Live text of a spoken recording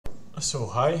So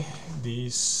hi,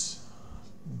 this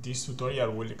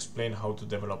tutorial will explain how to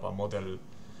develop a model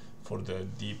for the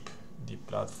deep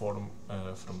platform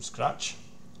from scratch.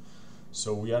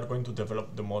 So we are going to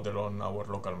develop the model on our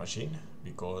local machine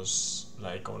because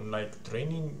unlike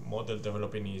training, model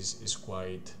developing is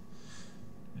quite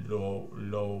low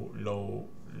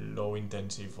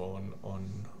intensive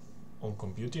on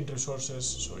computing resources,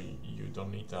 so you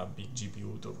don't need a big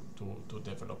GPU to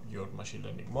develop your machine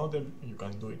learning model. You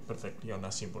can do it perfectly on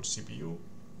a simple CPU.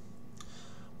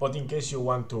 But in case you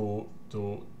want to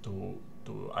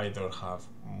either have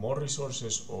more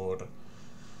resources or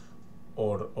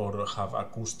have a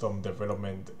custom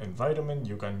development environment,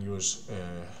 you can use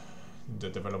the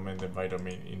development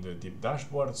environment in the deep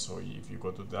dashboard. So if you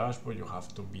go to the dashboard, you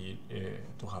have to be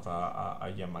to have a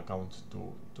IAM account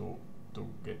to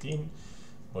get in,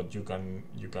 but you can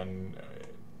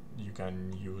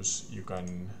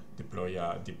deploy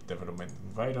a deep development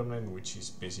environment, which is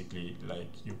basically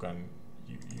like you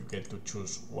get to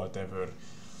choose whatever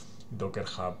Docker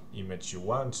Hub image you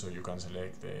want. So you can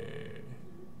select the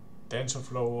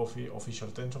TensorFlow, official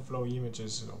TensorFlow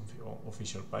images,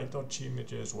 official PyTorch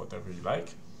images, whatever you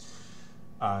like,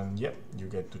 and yeah, you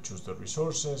get to choose the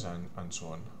resources and so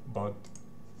on. But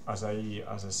as I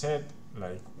said,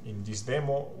 like in this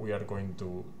demo, we are going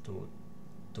to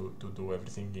do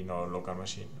everything in our local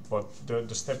machine, but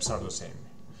the steps are the same.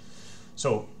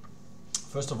 So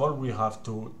first of all, we have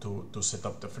to set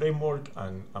up the framework,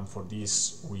 and for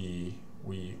this we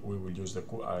will use the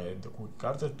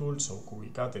Cookie tool. So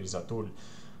Cookie is a tool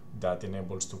that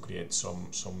enables to create some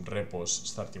repos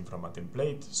starting from a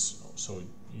template. So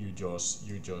you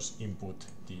just input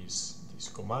this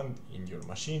command in your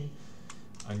machine,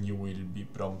 and you will be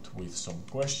prompted with some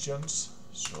questions.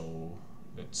 So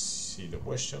let's see the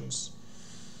questions.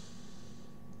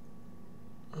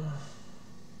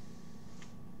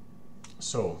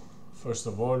 So first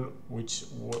of all, where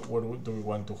do we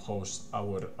want to host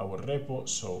our repo?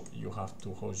 So you have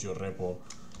to host your repo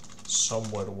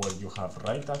somewhere where you have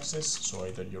write access, so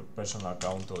either your personal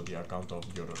account or the account of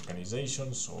your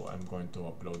organization. So I'm going to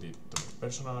upload it to my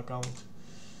personal account.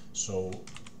 So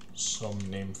some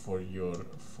name for your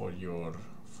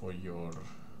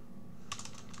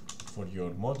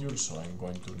module. So I'm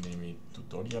going to name it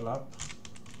tutorial app.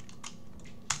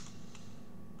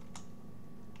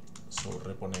 So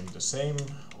repo name the same,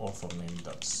 author name,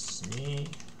 that's me.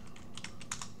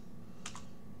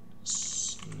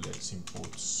 Let's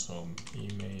input some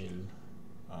email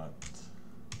at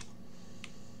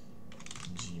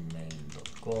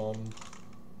gmail.com.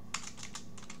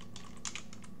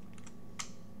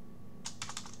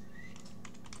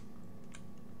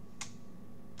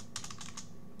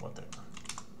 Whatever.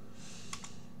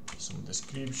 Some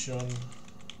description.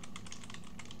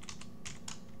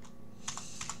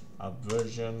 App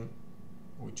version,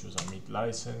 we choose a mid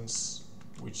license.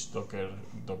 Which Docker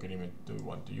image do we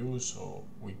want to use? So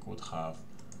we could have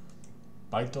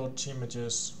PyTorch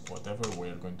images, whatever. We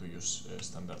are going to use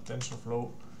standard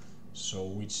TensorFlow. So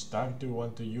which tag do we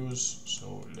want to use?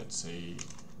 So let's say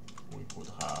we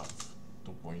could have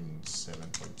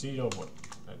 2.7.0, but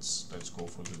let's go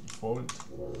for the default.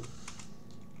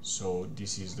 So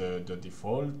this is the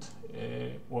default.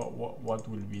 What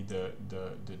will be the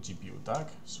GPU tag?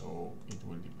 So it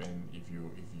will depend if you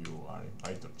are in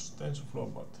PyTorch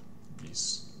TensorFlow, but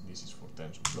this is for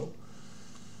TensorFlow.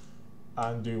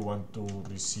 And do you want to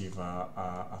receive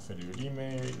a failure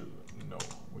email? No,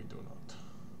 we do not.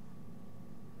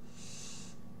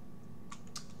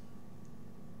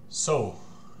 So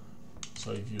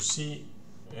if you see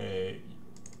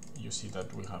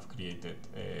that we have created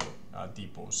a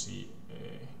deephdc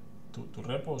two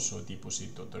repos, so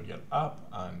deephdc tutorial app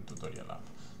and tutorial app.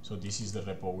 So this is the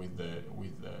repo with the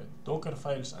Docker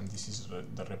files, and this is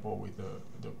the repo with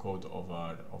the code of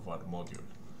our module.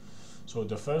 So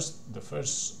the first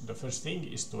thing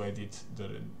is to edit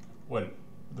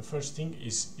the first thing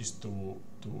is to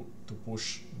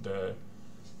push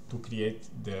to create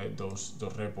those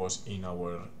repos in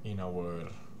our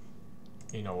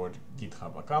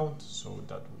GitHub account, so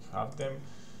that we have them.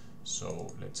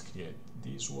 So let's create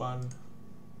this one,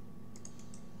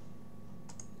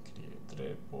 create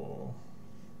repo,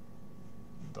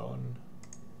 done,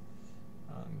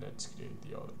 and let's create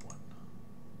the other one.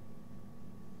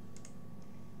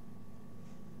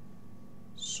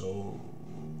 So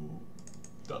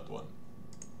that one.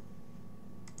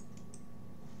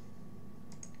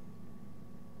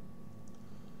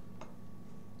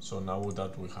 So now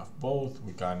that we have both,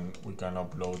 we can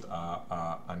upload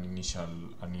an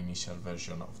initial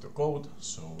version of the code.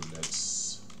 So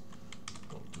let's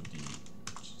go to the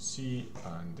C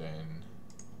and then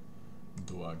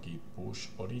do a git push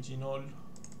original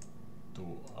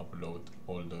to upload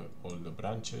all the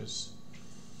branches.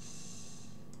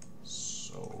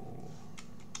 So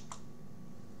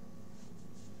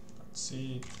that's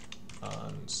it,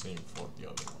 and same for the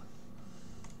other one.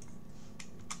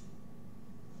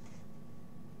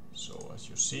 So as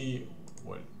you see,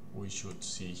 well, we should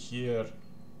see here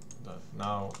that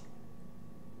now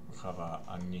we have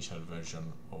an initial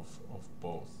version of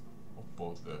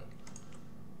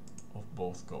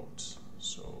both codes.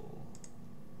 So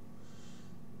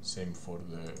same for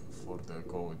the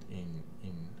code in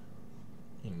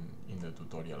the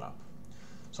tutorial app.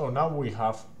 So now we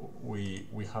have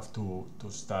to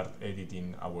start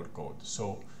editing our code.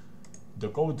 So the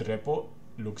code repo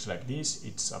looks like this.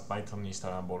 It's a Python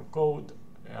installable code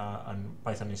and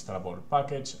Python installable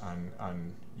package,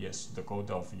 and yes, the code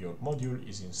of your module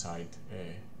is inside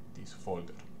this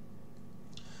folder.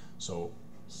 So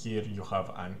here you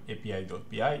have an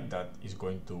API.py that is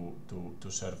going to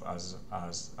serve as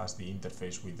the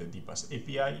interface with the DPass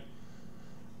API,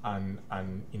 and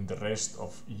in the rest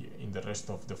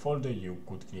of the folder you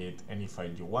could create any file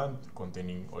you want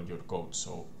containing all your code.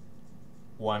 So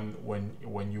when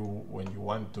you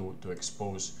want to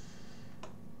expose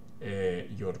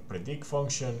your predict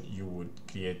function, you would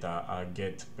create a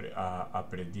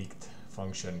predict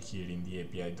function here in the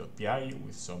API.py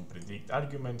with some predict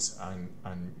arguments,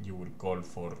 and you will call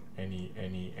for any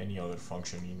other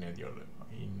function in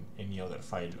any other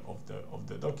file of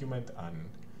the document,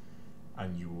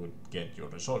 and you would get your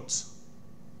results.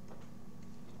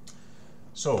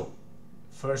 So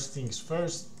first things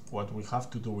first, what we have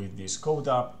to do with this code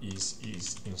app is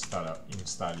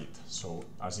install it. So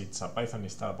as it's a Python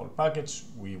installable package,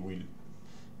 we will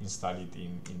install it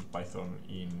in Python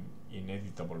in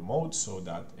editable mode, so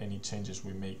that any changes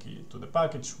we make to the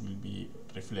package will be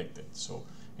reflected. So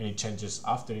any changes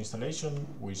after installation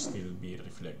will still be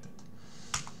reflected.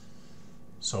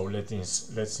 So let's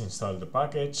install the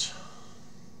package,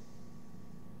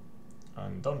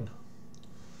 and done.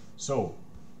 So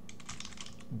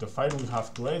the file we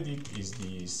have to edit is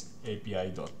this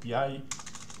API.py.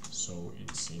 So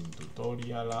it's in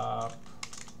tutorial app.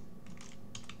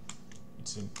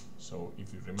 So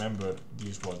if you remember,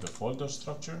 this was the folder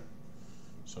structure.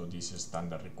 So this is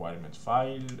standard requirements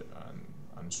file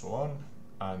and so on,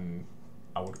 and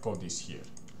our code is here.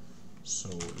 So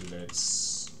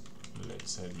let's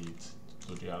edit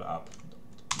tutorial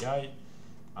app.py,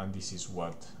 and this is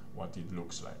what it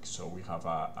looks like. So we have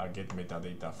a get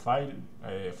metadata file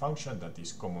function that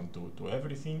is common to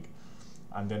everything,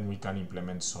 and then we can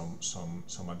implement some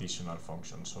additional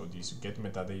functions. So this get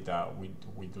metadata,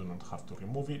 we do not have to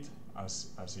remove it, as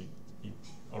it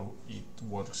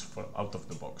works out of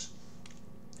the box.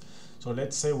 So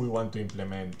let's say we want to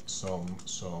implement some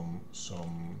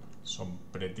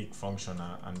predict function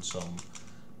and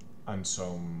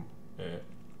some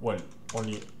well,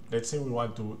 only let's say we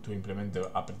want to implement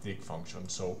a predict function.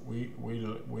 So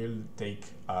we'll take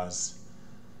as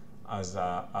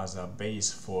a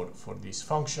base for this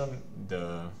function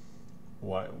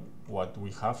what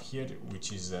we have here,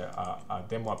 which is a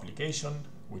demo application,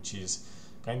 which is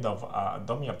kind of a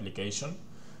dummy application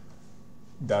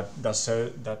that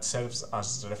serves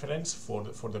as reference for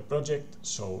the project.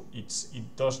 So it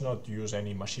does not use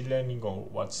any machine learning or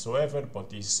whatsoever,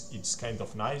 but it's kind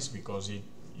of nice because it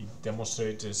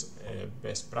demonstrates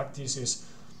best practices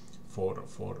for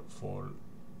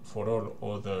all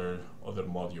other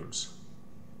modules.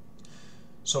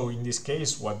 So in this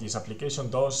case, what this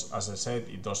application does, as I said,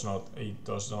 it does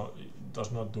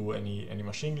not do any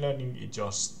machine learning. It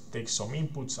just takes some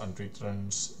inputs and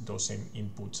returns those same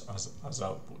inputs as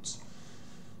outputs.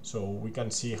 So we can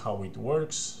see how it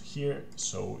works here.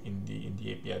 So in the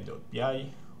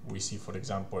API.py, we see, for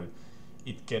example,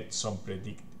 it gets some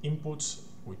predict inputs,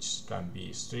 which can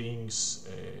be strings,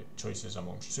 choices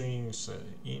among strings,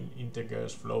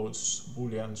 integers, floats,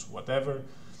 booleans, whatever,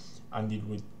 and it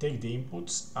will take the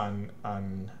inputs and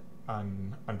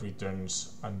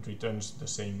returns the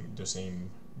same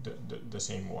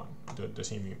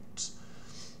inputs.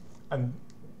 And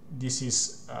this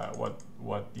is what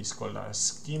is called a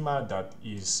schema. That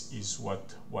is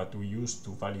what we use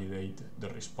to validate the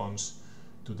response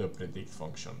to the predict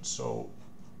function. So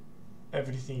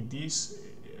everything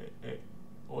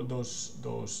all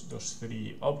those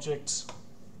three objects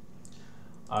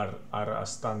are a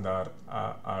standard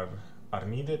are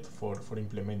needed for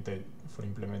implementing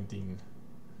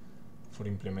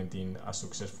a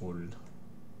successful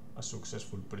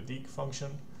predict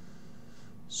function.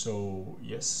 So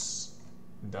yes,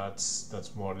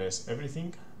 that's more or less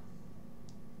everything.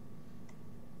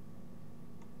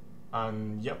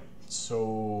 And yep,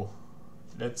 so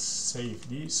let's save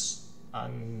this.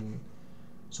 And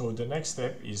so the next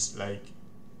step is like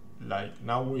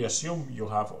now we assume you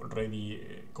have already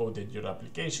coded your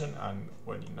application, and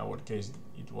well, in our case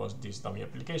it was this dummy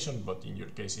application, but in your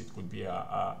case it could be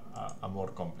a more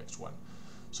complex one.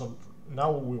 So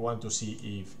now we want to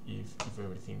see if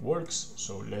everything works.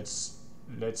 So let's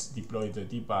deploy the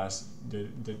DPass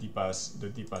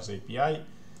API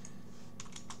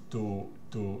to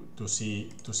see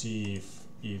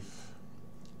if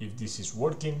this is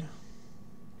working.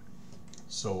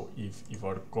 So if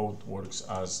our code works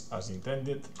as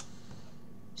intended.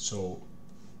 So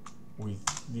with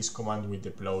this command we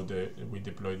deploy the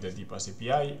DPass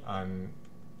API, and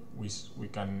we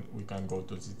can go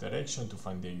to this direction to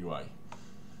find the UI.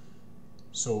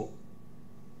 So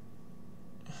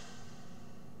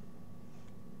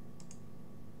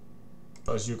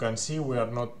as you can see, we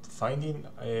are not finding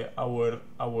our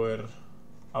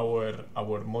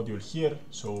module here.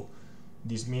 So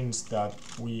this means that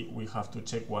we have to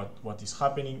check what is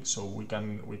happening. So we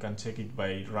can check it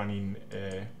by running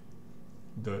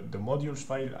the modules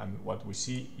file, and what we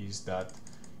see is that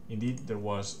indeed there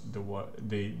was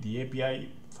the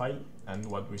API file, and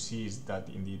what we see is that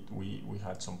indeed we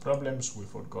had some problems. We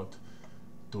forgot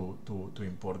to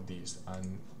import this,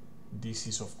 and this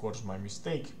is of course my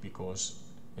mistake, because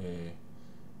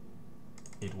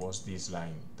it was this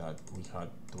line that we had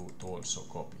to also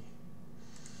copy.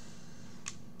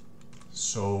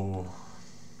 So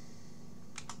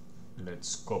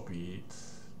let's copy it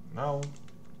now.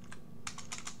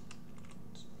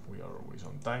 We are always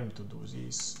on time to do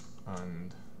this,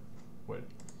 and well,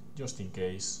 just in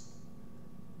case,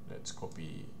 let's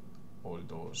copy all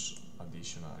those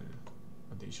additional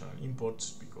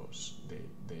imports, because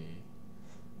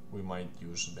we might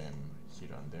use them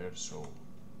here and there, so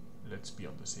let's be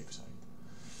on the safe side.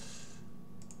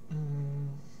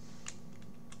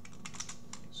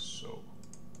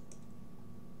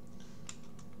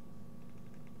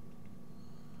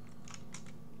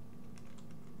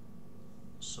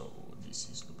 So this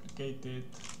is duplicated,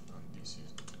 and this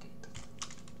is duplicated.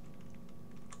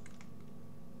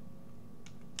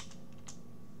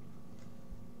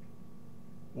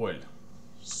 Well,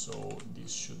 so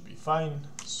this should be fine.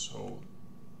 So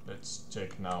let's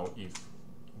check now if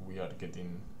we are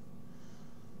getting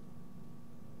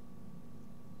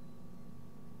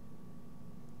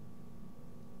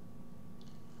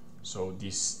so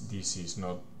this is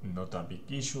not a big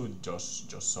issue, just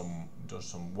some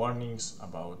warnings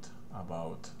about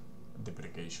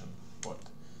deprecation, but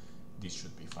this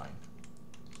should be fine.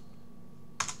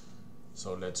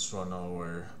 So let's run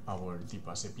our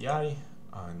DPass API,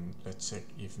 and let's check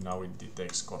if now it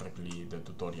detects correctly the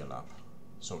tutorial app.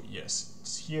 So yes,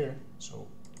 it's here. So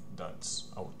that's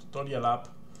our tutorial app,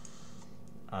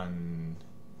 and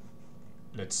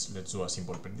let's do a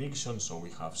simple prediction. So we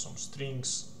have some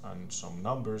strings and some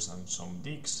numbers and some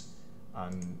digs,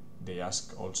 and they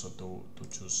ask also to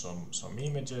choose some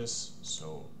images,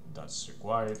 so that's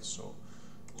required. So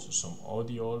some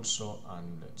audio also,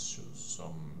 and let's choose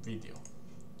some video.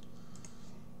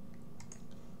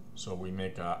 So we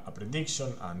make a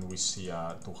prediction, and we see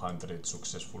a 200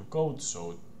 successful code.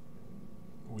 So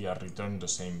we are returning the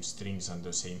same strings and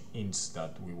the same ints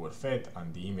that we were fed,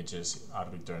 and the images are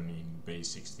returning base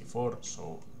 64,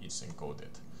 so it's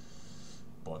encoded.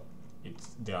 But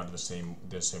they are the same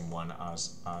one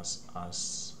as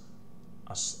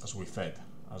we fed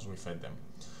them.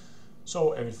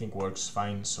 So everything works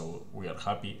fine. So we are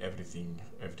happy. Everything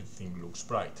looks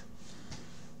bright.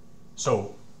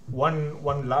 So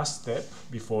one last step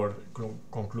before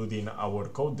concluding our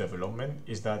code development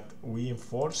is that we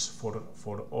enforce for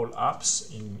all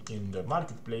apps in the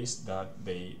marketplace that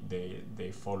they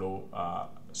follow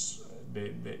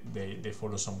they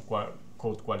follow some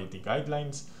code quality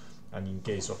guidelines, and in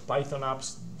case of Python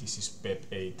apps, this is PEP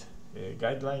 8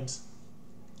 guidelines.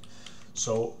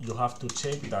 So you have to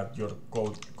check that your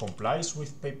code complies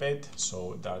with PEP 8,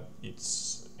 so that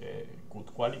it's good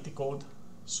quality code.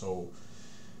 So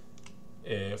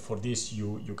for this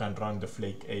you can run the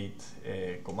flake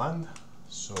 8 command.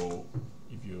 So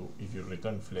if you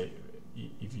return flake,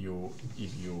 if you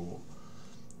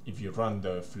run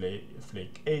the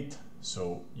flake 8,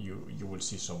 so you will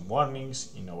see some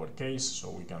warnings in our case, so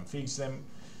we can fix them.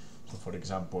 So for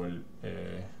example,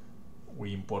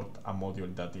 we import a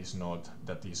module that is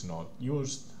not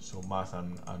used, so math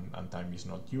and time is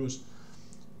not used,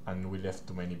 and we left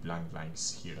too many blank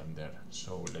lines here and there.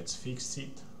 So let's fix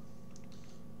it,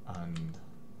 and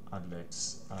then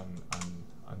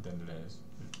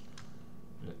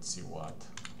let's see what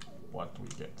we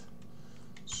get.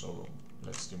 So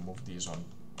let's remove this on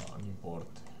import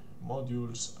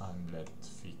modules, and let's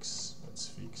fix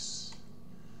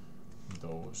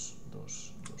those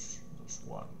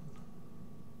one.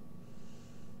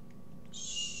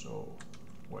 So,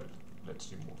 well,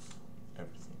 let's remove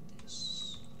everything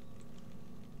this.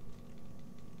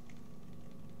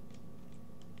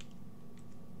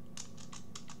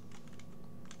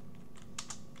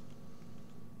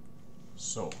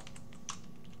 So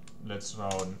let's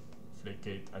run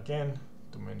Flake8 again.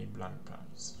 Too many blank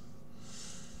eyes.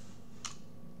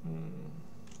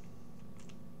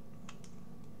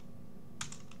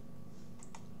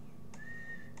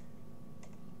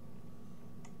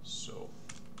 So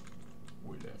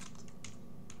we left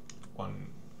one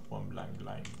blank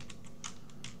line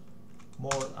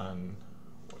more, and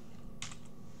well,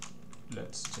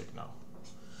 let's check now.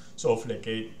 So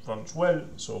Flake8 runs well,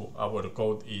 so our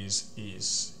code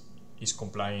is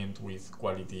compliant with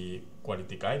quality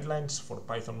guidelines for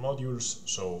Python modules,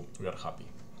 so we are happy.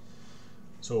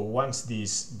 So once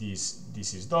this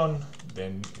is done,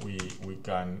 then we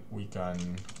can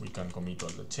commit all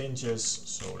the changes.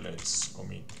 So let's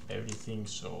commit everything.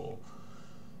 So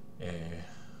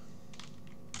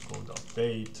code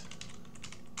update,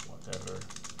 whatever,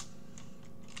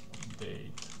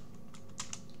 update,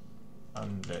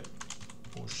 and let's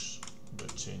push the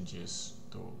changes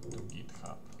to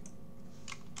GitHub.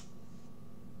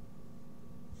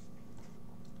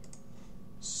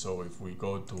 So if we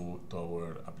go to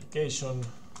our application,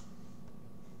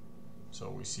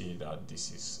 so we see that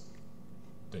this is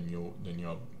the new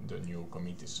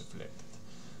commit is reflected.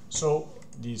 So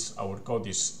our code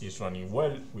is running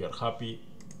well. We are happy.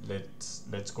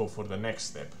 Let's go for the next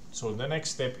step. So the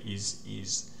next step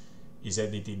is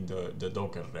editing the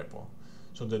Docker repo.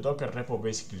 So the Docker repo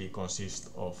basically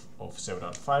consists of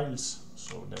several files.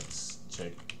 So let's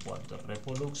check what the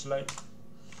repo looks like.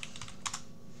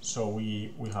 So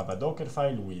we have a Docker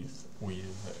file with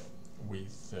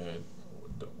the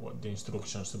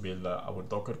instructions to build our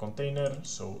Docker container.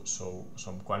 So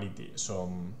some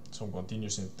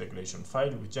continuous integration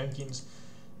file with Jenkins,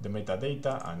 the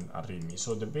metadata, and a README.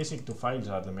 So the basic two files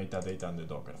are the metadata and the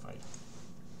Docker file.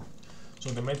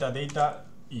 So the metadata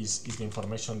is the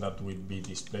information that will be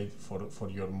displayed for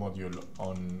your module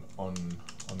on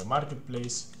the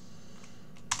marketplace.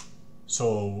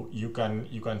 So you can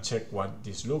check what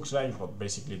this looks like, but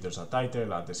basically there's a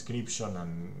title, a description,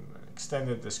 and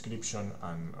extended description,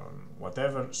 and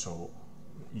whatever. So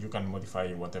you can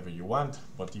modify whatever you want,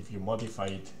 but if you modify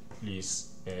it,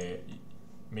 please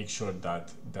make sure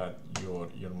that your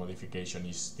modification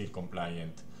is still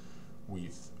compliant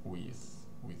with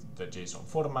the JSON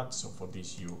format. So for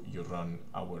this you run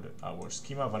our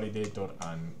schema validator,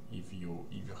 and if you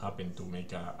happen to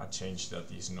make a change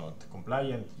that is not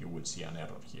compliant, you will see an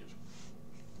error here.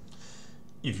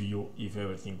 If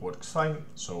everything works fine,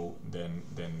 so then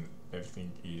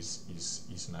everything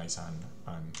is nice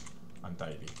and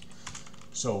tidy.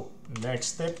 So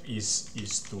next step is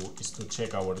to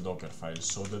check our Docker file.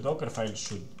 So the Docker file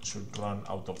should run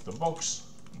out of the box,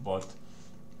 but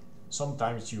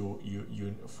sometimes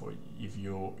if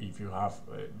you have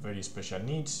very special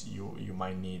needs, you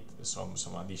might need some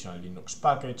additional Linux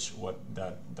package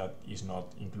that is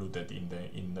not included in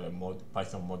the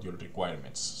Python module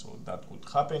requirements. So that could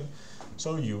happen.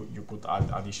 So you could add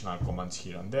additional commands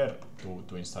here and there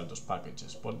to install those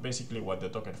packages. But basically, what the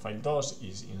Docker file does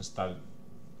is install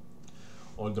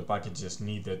all the packages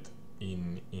needed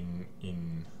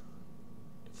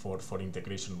for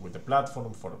integration with the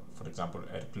platform, for example,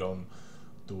 Airclone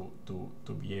to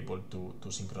be able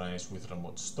to synchronize with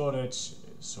remote storage,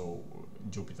 so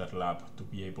Jupyter Lab to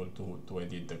be able to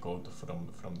edit the code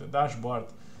from the dashboard,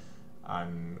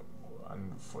 and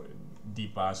for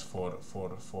DPass for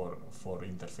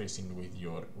interfacing with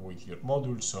your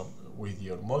module,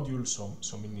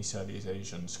 some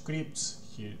initialization scripts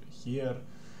here,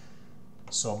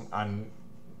 and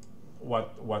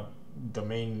what the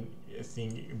main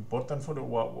thing important for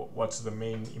what's the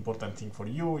main important thing for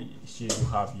you. Here you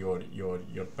have your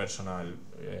personal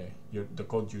the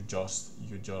code you just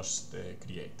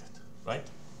created, right?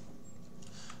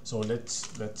 So let's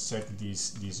check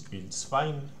this builds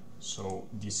fine. So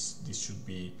this should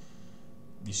be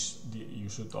you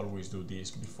should always do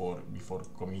this before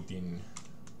committing,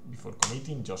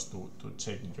 just to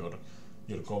check your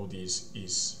code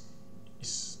is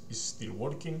still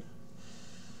working.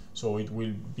 So it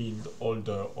will build all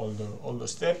the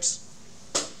steps,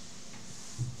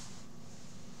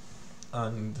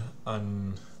 and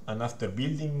after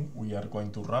building, we are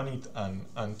going to run it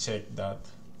and check that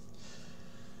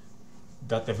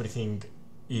everything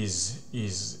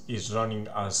is running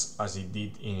as it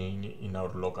did in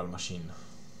our local machine.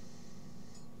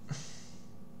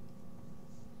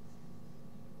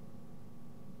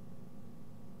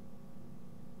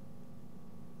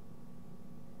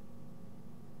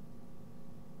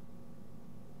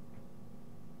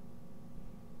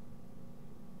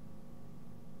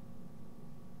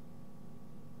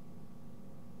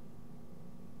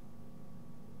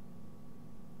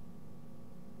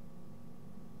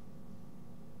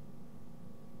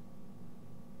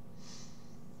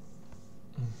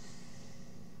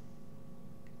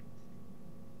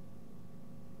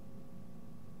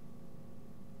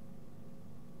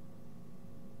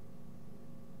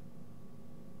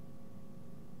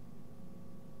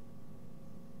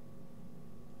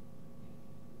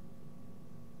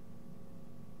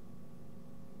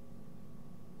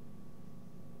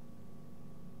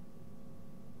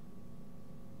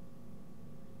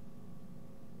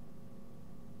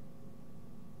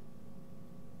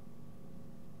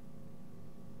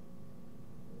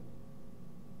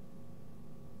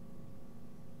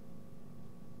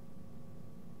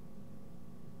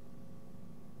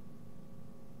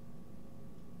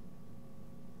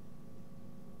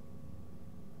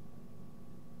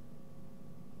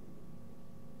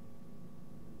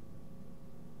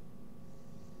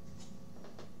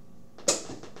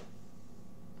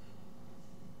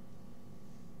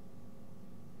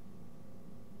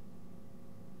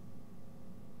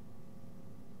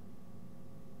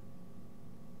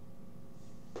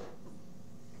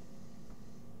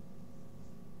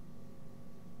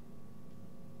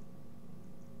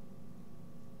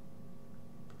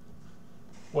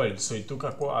 Well, so it took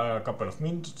a couple of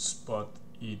minutes, but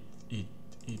it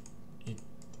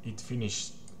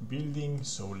finished building.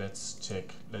 So let's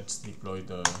check. Let's deploy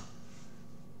the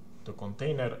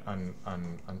container and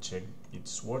check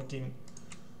it's working.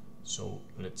 So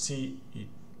let's see. It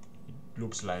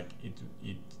looks like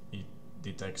it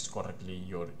detects correctly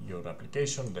your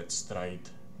application. Let's try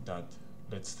that.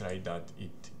 Let's try that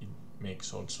it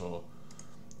makes also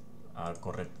a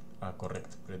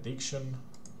correct prediction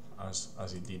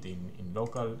as it did in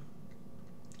local.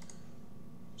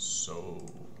 So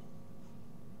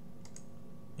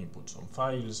input some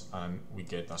files and we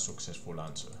get a successful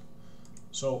answer.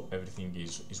 So everything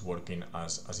is working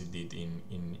as it did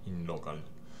in local.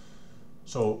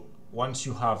 So once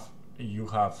you have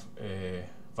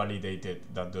validated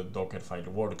that the Docker file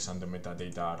works and the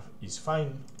metadata is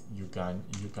fine, you can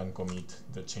commit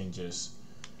the changes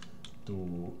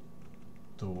to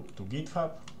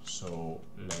GitHub. So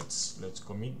let's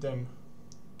commit them.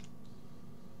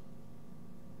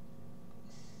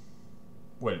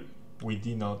 Well, we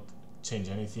did not change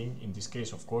anything in this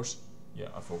case, of course. Yeah,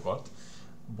 I forgot.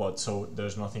 But so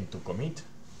there's nothing to commit.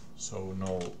 So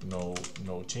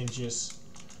no changes.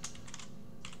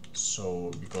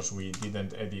 So because we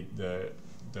didn't edit the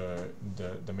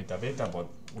metadata, but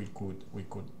we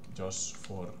could just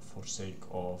for sake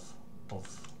of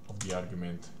the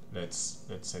argument, let's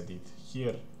edit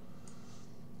here.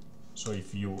 So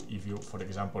if you for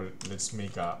example, let's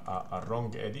make a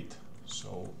wrong edit.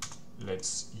 So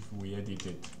if we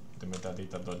edited the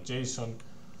metadata.json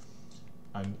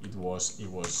and it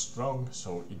was wrong,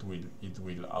 so it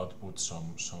will output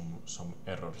some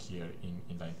error here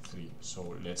in line 3.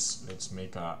 So let's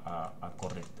make a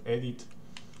correct edit.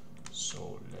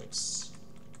 So let's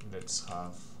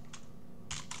have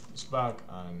this back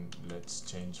and let's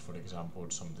change, for example,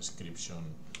 some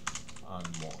description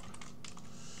and more.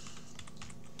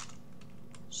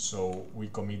 So we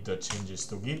commit the changes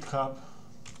to GitHub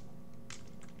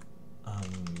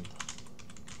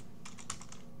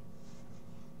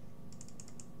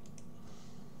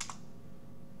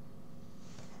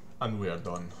and we are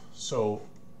done. So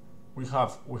we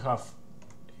have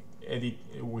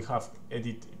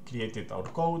created our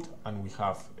code and we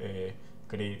have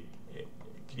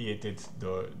created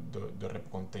the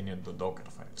rep containing the Docker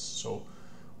files. So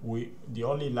the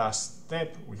only last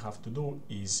step we have to do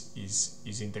is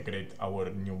integrate our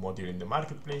new module in the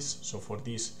marketplace. So for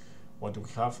this, what we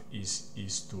have is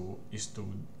to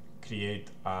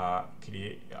add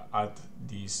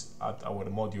our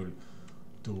module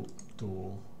to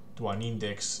an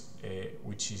index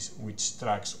which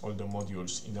tracks all the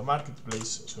modules in the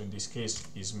marketplace. So in this case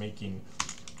is making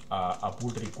a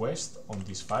pull request on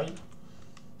this file.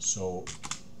 So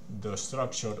the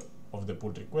structure of the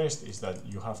pull request is that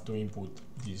you have to input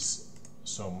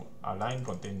a line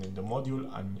containing the module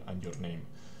and your name.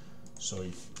 So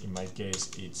if in my case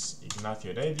it's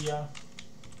Ignacio Heredia,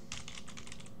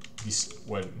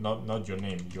 not your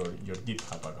name, your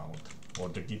GitHub account or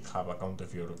the GitHub account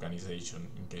of your organization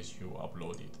in case you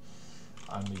upload it.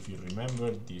 and if you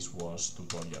remember, this was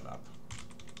tutorial app.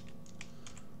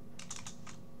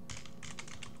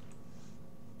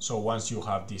 So once you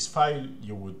have this file,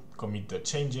 you would commit the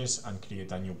changes and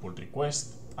create a new pull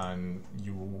request, and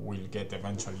you will get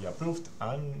eventually approved,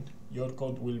 and your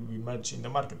code will be merged in the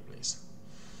marketplace.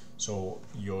 So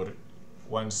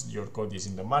once your code is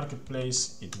in the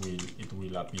marketplace, it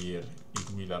will appear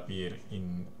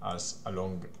in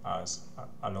along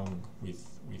with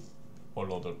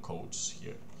all other codes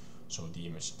here. So the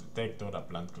image detector, a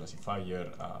plant classifier,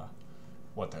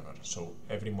 whatever. So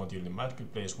every module in the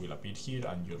marketplace will appear here,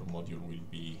 and your module will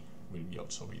be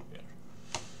also be there.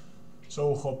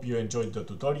 So hope you enjoyed the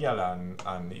tutorial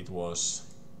and it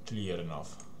was clear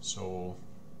enough. So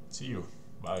see you.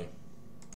 Bye.